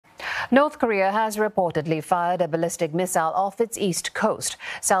North Korea has reportedly fired a ballistic missile off its east coast.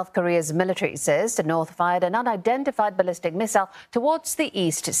 South Korea's military says the North fired an unidentified ballistic missile towards the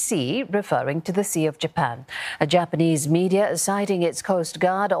East Sea, referring to the Sea of Japan. A Japanese media citing its Coast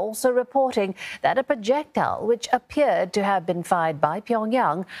Guard also reporting that a projectile, which appeared to have been fired by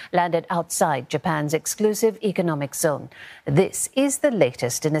Pyongyang, landed outside Japan's exclusive economic zone. This is the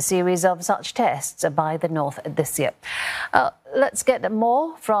latest in a series of such tests by the North this year. Let's get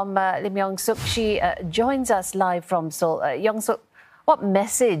more from Lim Young-suk. She joins us live from Seoul. Young-suk, what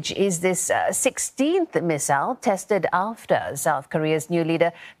message is this 16th missile tested after South Korea's new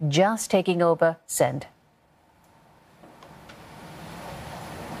leader just taking over send?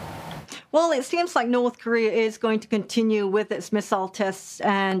 Well, it seems like North Korea is going to continue with its missile tests.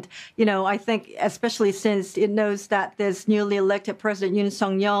 And, I think especially since it knows that this newly elected President Yoon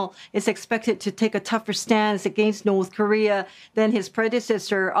Suk-yeol is expected to take a tougher stance against North Korea than his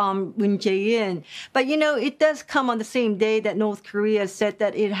predecessor, Moon Jae-in. But, it does come on the same day that North Korea said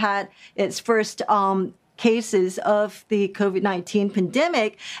that it had its first cases of the COVID-19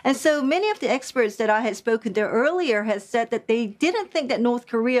 pandemic. And so many of the experts that I had spoken to earlier has said that they didn't think that North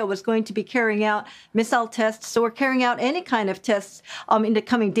Korea was going to be carrying out missile tests or carrying out any kind of tests in the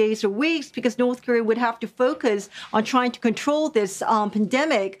coming days or weeks, because North Korea would have to focus on trying to control this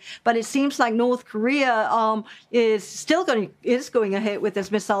pandemic. But it seems like North Korea is going ahead with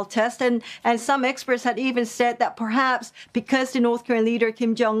this missile test. And some experts had even said that perhaps because the North Korean leader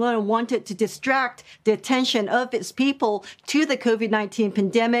Kim Jong-un wanted to distract the attention of its people to the COVID-19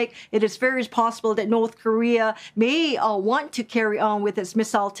 pandemic, it is very possible that North Korea may want to carry on with its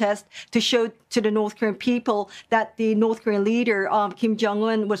missile test to show to the North Korean people that the North Korean leader, Kim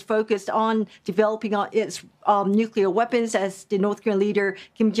Jong-un, was focused on developing its nuclear weapons, as the North Korean leader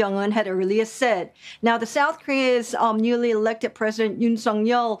Kim Jong-un had earlier said. Now, the South Korea's newly elected President Yoon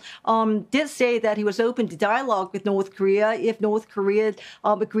Suk-yeol did say that he was open to dialogue with North Korea if North Korea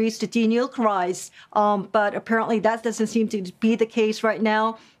agrees to denuclearize. But apparently that doesn't seem to be the case right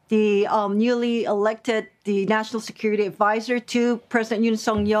now. The newly elected National Security Advisor to President Yoon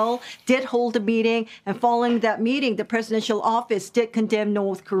Suk-yeol did hold a meeting, and following that meeting, the presidential office did condemn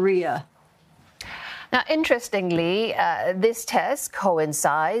North Korea. Now, interestingly, this test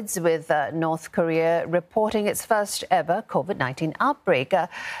coincides with North Korea reporting its first ever COVID-19 outbreak.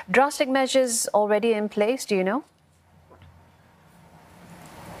 Drastic measures already in place, do you know?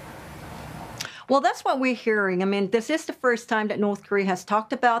 Well, that's what we're hearing. I mean, this is the first time that North Korea has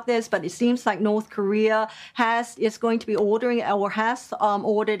talked about this, but it seems like North Korea is going to be ordering or has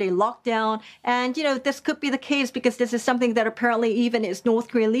ordered a lockdown. And, this could be the case because this is something that apparently even its North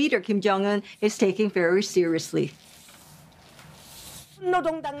Korean leader, Kim Jong-un, is taking very seriously.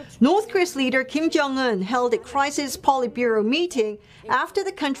 North Korea's leader Kim Jong-un held a crisis Politburo meeting after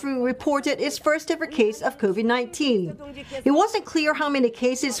the country reported its first ever case of COVID-19. It wasn't clear how many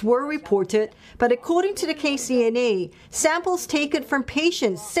cases were reported, but according to the KCNA, samples taken from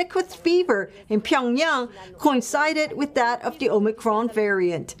patients sick with fever in Pyongyang coincided with that of the Omicron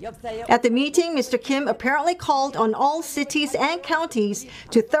variant. At the meeting, Mr. Kim apparently called on all cities and counties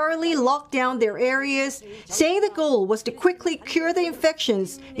to thoroughly lock down their areas, saying the goal was to quickly cure the infection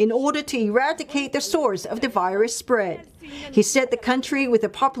in order to eradicate the source of the virus spread. He said the country, with a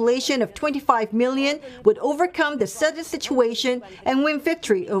population of 25 million, would overcome the sudden situation and win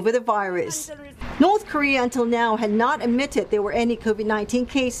victory over the virus. North Korea until now had not admitted there were any COVID-19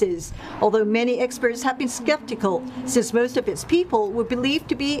 cases, although many experts have been skeptical since most of its people were believed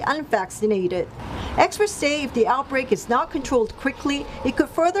to be unvaccinated. Experts say if the outbreak is not controlled quickly, it could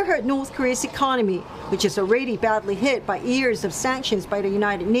further hurt North Korea's economy, which is already badly hit by years of sanctions by the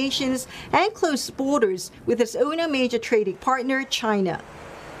United Nations and closed borders with its only major trading partner, China.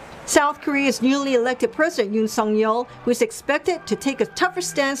 South Korea's newly elected President Yoon Suk-yeol, who is expected to take a tougher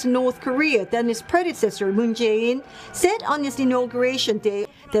stance in North Korea than his predecessor Moon Jae-in, said on his inauguration day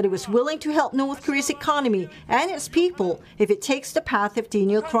that it was willing to help North Korea's economy and its people if it takes the path of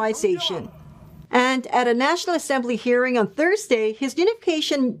denuclearization. And at a National Assembly hearing on Thursday, his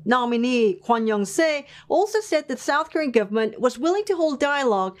unification nominee, Kwon Young-se, also said the South Korean government was willing to hold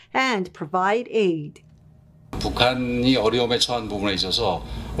dialogue and provide aid. 북한이 어려움에 처한 부분에 있어서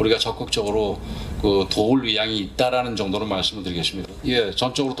우리가 적극적으로 도울 의향이 있다라는 정도로 말씀을 드리겠습니다. 예,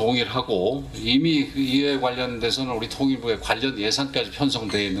 전적으로 동의를 하고 이미 이에 관련돼서는 우리 통일부에 관련 예산까지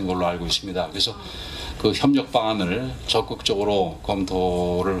편성되어 있는 걸로 알고 있습니다. 그래서 그 협력 방안을 적극적으로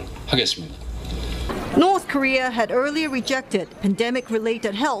검토를 하겠습니다. North Korea had earlier rejected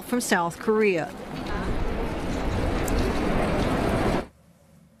pandemic-related help from South Korea.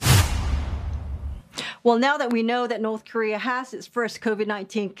 Well, now that we know that North Korea has its first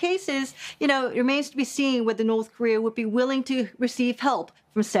COVID-19 cases, it remains to be seen whether North Korea would be willing to receive help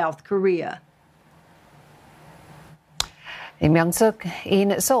from South Korea. Im Young-suk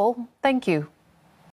in Seoul, thank you.